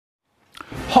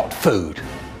food.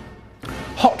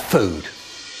 Hot food.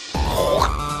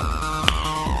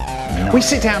 We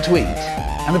sit down to eat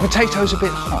and the potato's a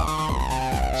bit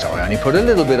hot. So I only put a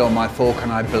little bit on my fork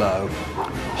and I blow.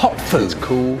 Hot food. It's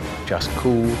cool, just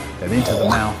cool, then into the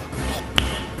mouth.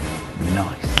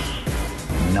 Nice,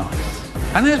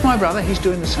 nice. And there's my brother, he's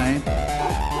doing the same.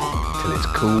 Till it's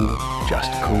cool,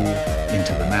 just cool,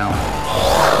 into the mouth.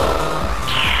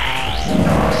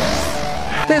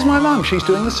 There's my mum, she's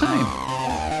doing the same.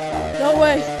 No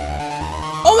way.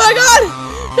 Oh my God!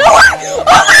 No way!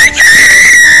 Oh my God!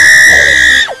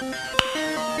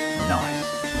 Nice.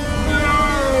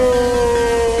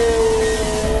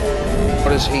 What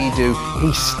does he do?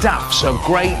 He stuffs a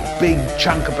great big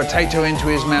chunk of potato into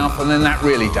his mouth and then that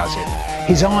really does it.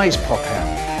 His eyes pop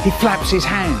out. He flaps his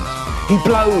hands. He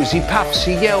blows, he puffs,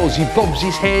 he yells, he bobs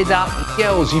his head up,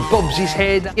 yells, he bobs his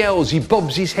head, yells, he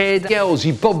bobs his head, yells,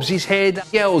 he bobs his head,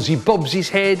 yells, he bobs his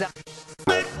head.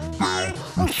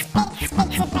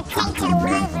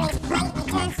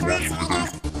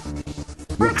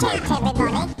 Watch out,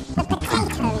 everybody.